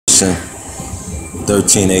Revelation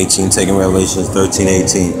 13:18, taking Revelation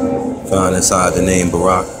 13:18, found inside the name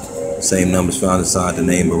Barak. Same numbers found inside the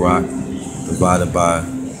name Barak, divided by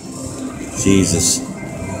Jesus,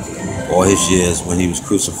 all his years when he was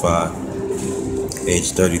crucified,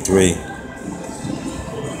 age 33.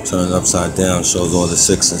 Turned upside down shows all the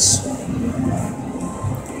sixes.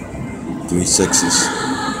 3 sixes.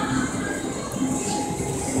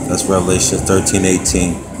 That's Revelation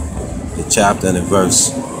 13:18. The chapter and the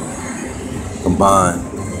verse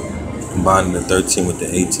combining the 13 with the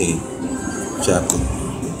 18. Chapter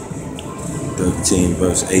 13,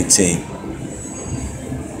 verse 18.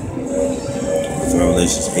 It's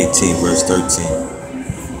Revelation 18, verse 13.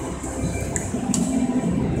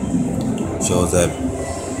 Shows that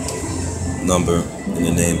number in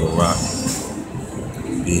the name of Barak.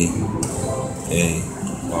 B-A-R-A-C-K.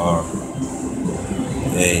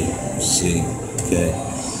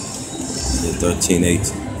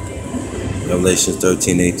 13:18. Revelation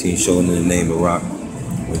 13:18, showing in the name of Barak.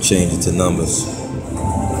 We'll change it to numbers.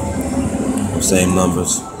 Same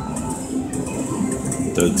numbers.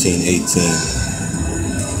 13:18.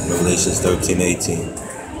 Revelation 13:18.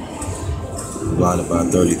 Divided by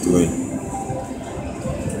 33.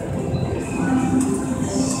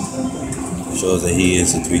 Shows that he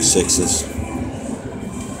is the 3 sixes.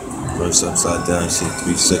 Verse upside down, you see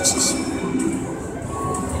 3 sixes.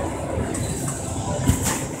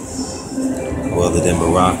 No other than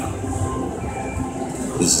Barak.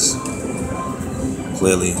 This is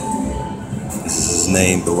clearly, this is his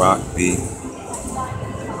name, Barak, B-A-R-A-C-K.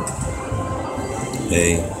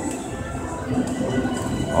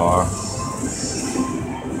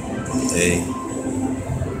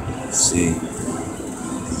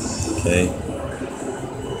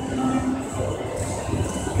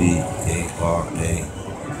 B-A-R-A.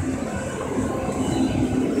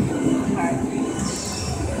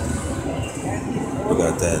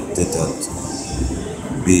 Forgot that, did that.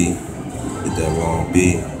 B, did that wrong.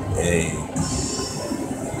 B-A-R-A-C-K.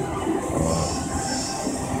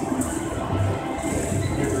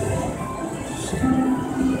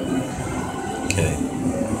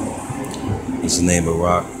 His name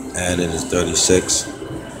Barak added is 36.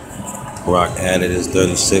 Barak added is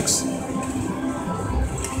 36.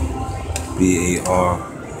 B-A-R.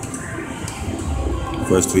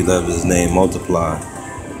 First 3 letters of his name multiply.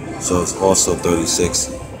 So it's also 36.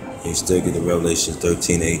 You still get the Revelation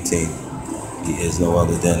 13:18. He is no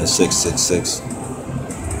other than the 666.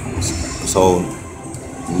 His whole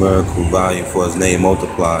numerical value for his name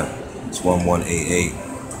multiplied is 1188.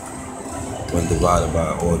 When divided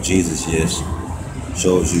by all Jesus years,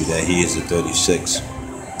 shows you that he is the 36.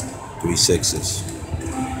 3 sixes.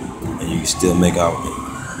 And you can still make out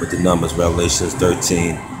with the numbers. Revelation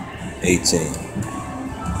 13:18.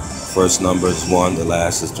 First number is 1, the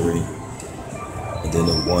last is 3. And then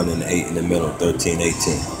the 1 and the 8 in the middle,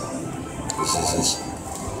 13:18.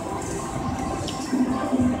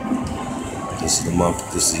 This is the month,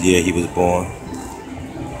 this is the year he was born.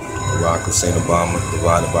 Barack Hussein Obama,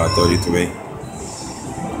 divided by 33.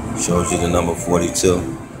 Shows you the number 42.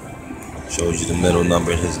 Shows you the middle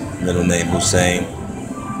number, his middle name Hussein.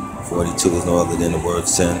 42 is no other than the word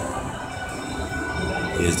sin.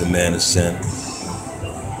 He is the man of sin.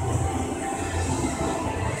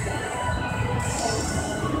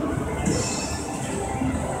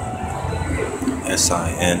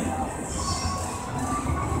 S-I-N.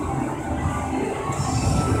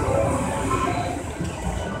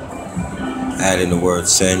 Add in the word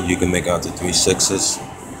sin, you can make out the 3 sixes.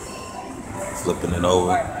 Flipping it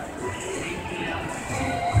over.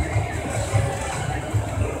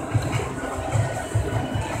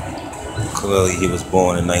 Clearly he was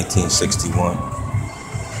born in 1961.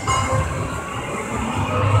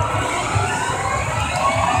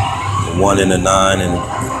 The 1 and the 9 and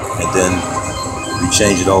then we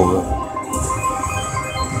change it over.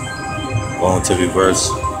 Going to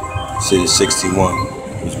reverse. See the 61.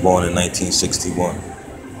 He was born in 1961.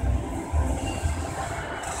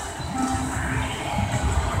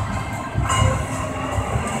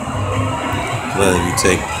 Clearly we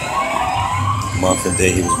take month and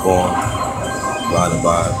day he was born, divided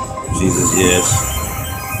by Jesus' years.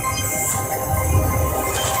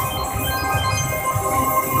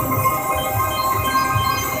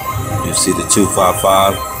 You see the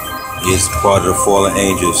 255, he is part of the fallen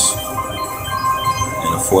angels.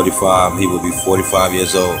 And the 45, he will be 45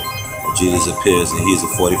 years old when Jesus appears, and he's the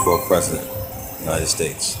 44th president of the United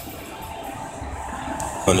States.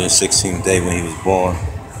 116th day when he was born,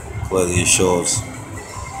 clearly it shows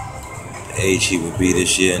the age he would be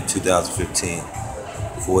this year in 2015.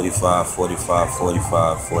 45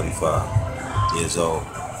 years old.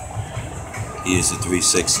 He is the 3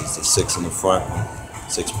 sixes, the 6 in the front,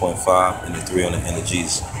 6.5, and the 3 on the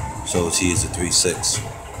energies. Shows he is the 3 6.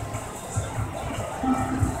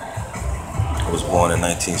 Was born in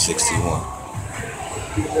 1961.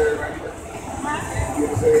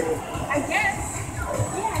 I guess.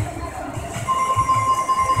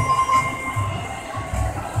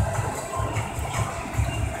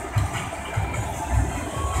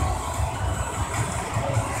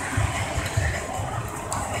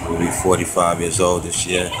 Will be 45 years old this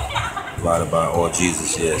year, divided by all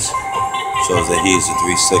Jesus years. Shows that he is the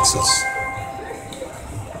 3 sixes.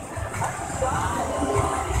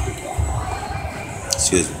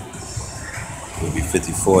 Excuse me. Will be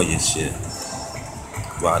 54 this year,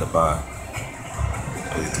 divided by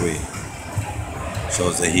 33.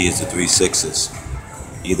 Shows that he is the 3 sixes.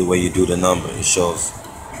 Either way you do the number, it shows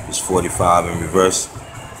it's 45 in reverse,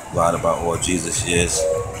 divided by all Jesus years.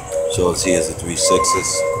 Shows he is the 3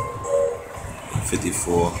 sixes.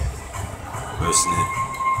 54. Person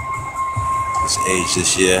his age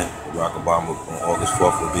this year, Barack Obama on August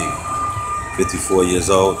 4th will be 54 years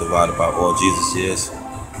old, divided by all Jesus years.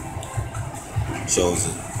 Shows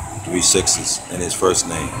the 3 sixes in his first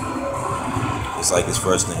name. It's like his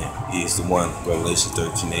first name. He is the one, Revelation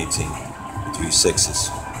 13:18. 3 sixes.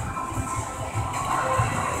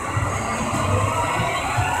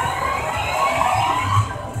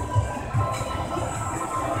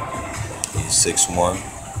 He's 6'1",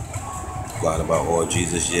 divided by all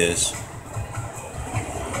Jesus years.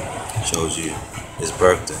 Shows you his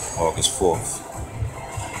birthday, August 4th.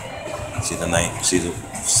 See the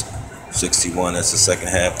 61, that's the second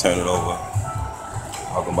half, turn it over.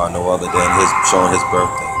 Talking about no other than his, showing his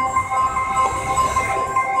birthday.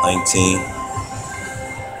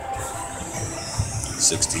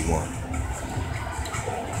 1961.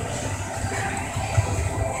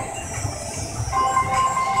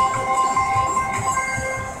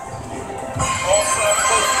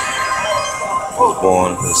 Was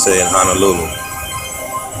born, they say, in Honolulu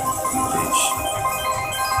Beach.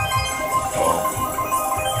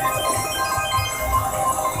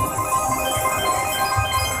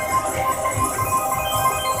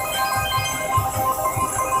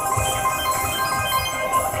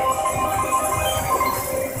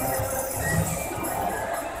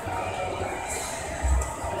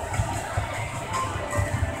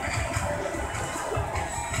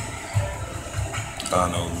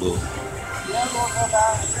 Honolulu.